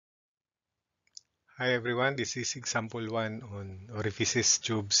Hi everyone, this is example 1 on orifices,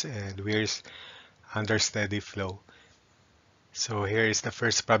 tubes, and weirs under steady flow. So here is the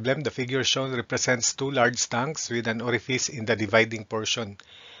first problem. The figure shown represents two large tanks with an orifice in the dividing portion.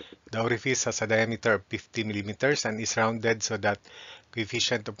 The orifice has a diameter of 50 millimeters and is rounded so that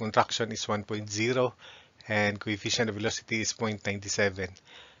coefficient of contraction is 1.0 and coefficient of velocity is 0.97.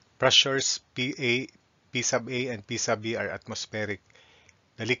 Pressures P sub A and P sub B are atmospheric.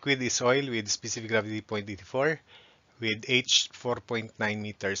 The liquid is oil with specific gravity 0.84 with h 4.9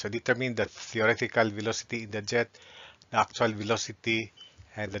 meters. So determine the theoretical velocity in the jet, the actual velocity,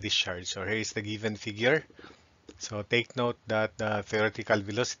 and the discharge. So here is the given figure. So take note that the theoretical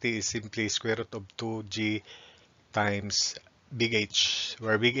velocity is simply square root of 2g times big H,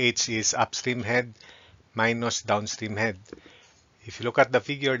 where big H is upstream head minus downstream head. If you look at the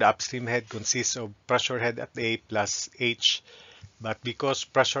figure, the upstream head consists of pressure head at A plus H. But because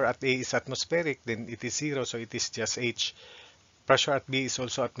pressure at A is atmospheric, then it is 0, so it is just H. Pressure at B is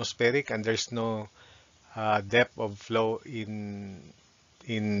also atmospheric, and there's no depth of flow in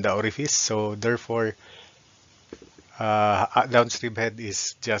the orifice, so therefore downstream head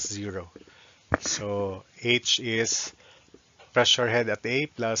is just 0. So H is pressure head at A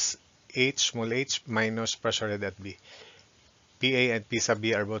plus H small h minus pressure head at B. PA and P sub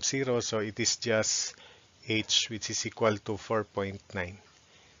B are both 0, so it is just H, which is equal to 4.9.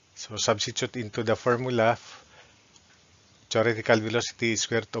 So substitute into the formula. Theoretical velocity is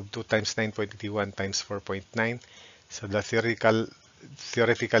square root of 2 times 9.81 times 4.9. So the theoretical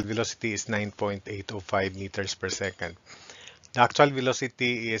velocity is 9.805 meters per second. The actual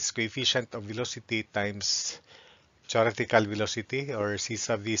velocity is coefficient of velocity times theoretical velocity, or C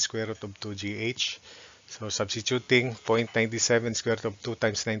sub V square root of 2gh. So substituting 0.97 square root of 2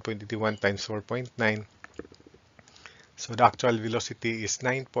 times 9.81 times 4.9. So the actual velocity is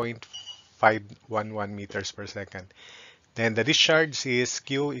 9.511 meters per second. Then the discharge is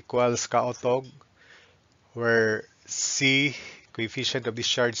Q equals kaotog, where C, coefficient of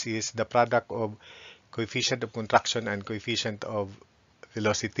discharge, is the product of coefficient of contraction and coefficient of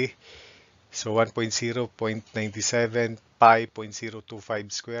velocity. So 1.0, 0.97, pi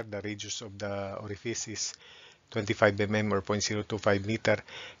 0.025 square, the radius of the orifice is 25 mm or 0.025 meter.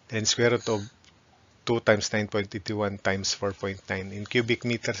 Then square root of 2 times 9.81 times 4.9. In cubic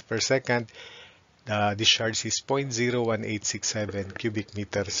meters per second, the discharge is 0.01867 cubic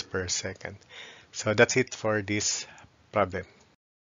meters per second. So that's it for this problem.